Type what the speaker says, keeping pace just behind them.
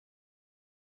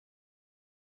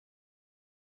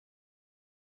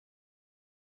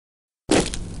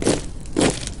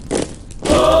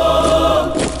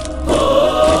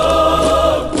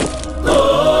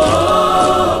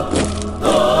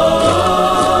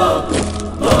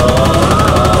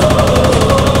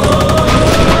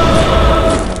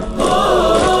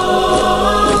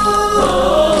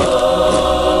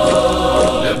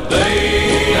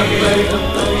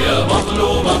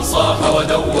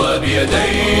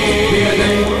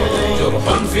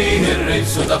فيه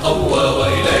الرجس تقوى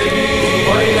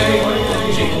وإليه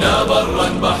جئنا برا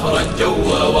بحرا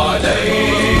جوا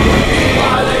وعليه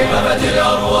هبت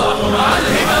الأرواح مع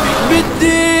الهمم.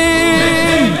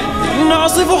 بالدين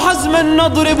نعصف حزما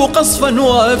نضرب قصفا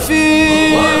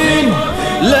وافين،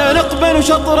 لا نقبل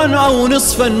شطرا أو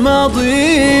نصفا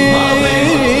ماضين،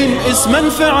 اسما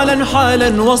فعلا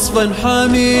حالا وصفا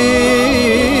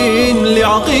حامين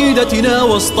لعقيدتنا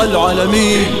وسط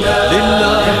العالمين.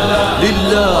 لله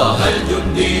لله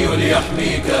الجندي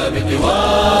ليحميك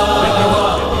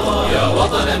بقواه، يا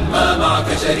وطنا ما معك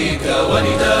شريك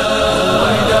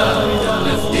ونداء،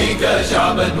 نفديك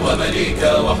شعبا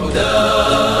ومليكا وحدا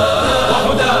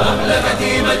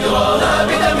أهلكتي مجراها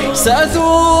بدمي.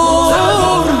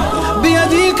 سأثور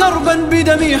بيدي كربا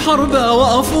بدمي حربا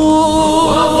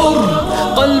وأفور،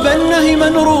 قلبا نهما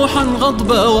روحا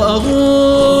غضبا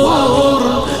وأغور،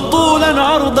 طولا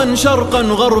عرضا شرقا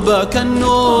غربا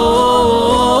كالنور،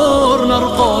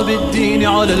 نرقى بالدين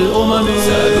على الأمم.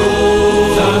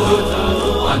 سأدور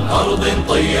عن أرض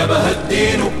طيبها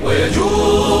الدين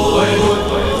ويجود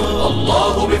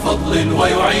الله بفضل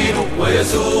ويعين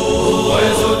ويسود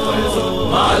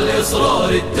مع الإصرار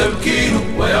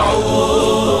التمكين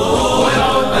ويعود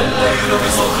الليل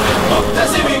بصبح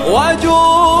مبتسم.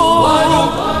 وأجوب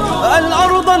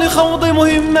الأرض لخوض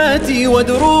مهماتي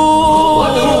ودروب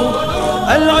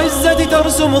العزة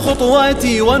ترسم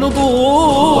خطواتي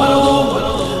ونضوب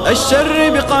الشر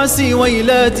بقاسي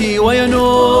ويلاتي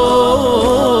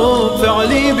وينوب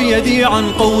فعلي بيدي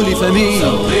عن قول فمي.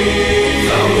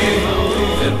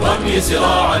 في الرمي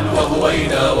سراعا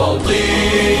وهوينا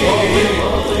وأطير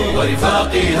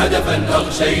ورفاقي هدفا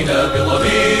أغشينا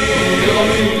بضمير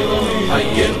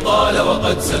حي قال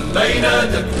وقد سمينا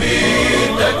تكبير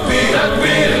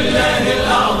الله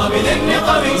الأعظم ذي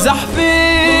النقم.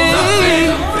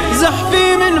 زحفي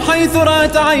من حيث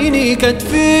رأت عيني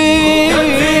كتفي،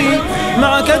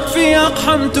 مع كتفي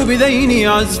أقحمت بذيني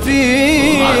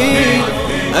عزفي،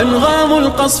 أنغام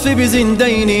القصف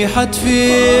بزنديني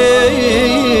حتفي،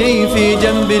 في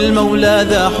جنب المولى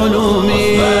ذا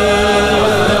حلومي.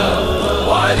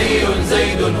 وعلي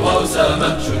زيد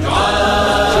وأسامة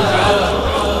شجعان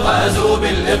حازوا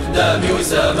بالإقدام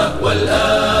وسامة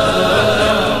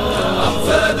والآن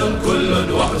أحفاد كل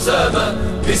وحسامة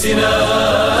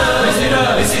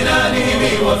بسنانهم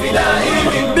وفدائهم.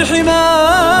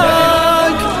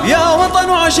 بحماك يا وطن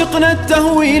عشقنا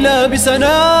التهويلا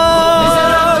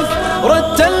بسناك،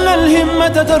 رتلنا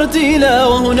الهمة ترتيلا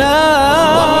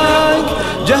وهناك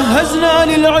جهزنا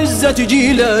للعزة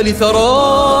جيلا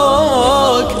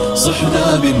لثراك،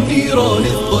 صحنا بالنيران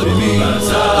الضرب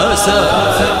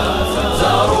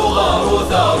زاروا غاروا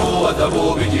ثاروا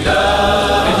وثبوا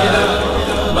بجلال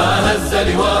ما هز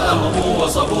لواءهم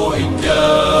وصبوا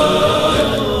إنجال.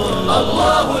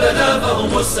 الله لنا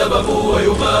فهم السبب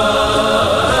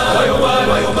ويمال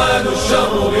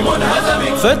الشر بمنهزم.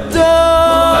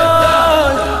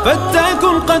 فتاك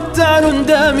قتال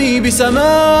دامي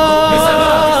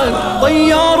بسماك،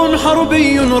 طيار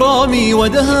حربي رامي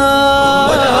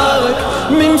ودهاك،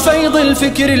 من فيض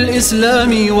الفكر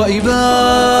الإسلامي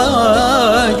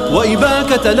وإباك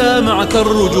تلامع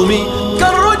كالرجم.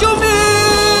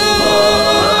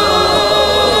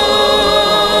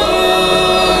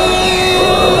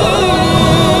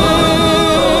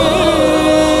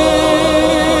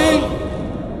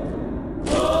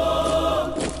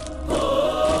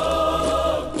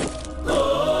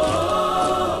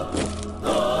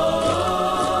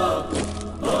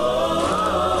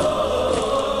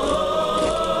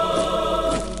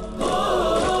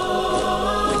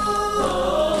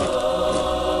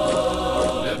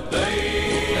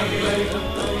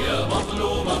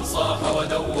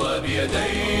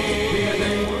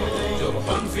 جرح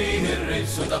فيه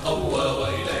الرجس تقوى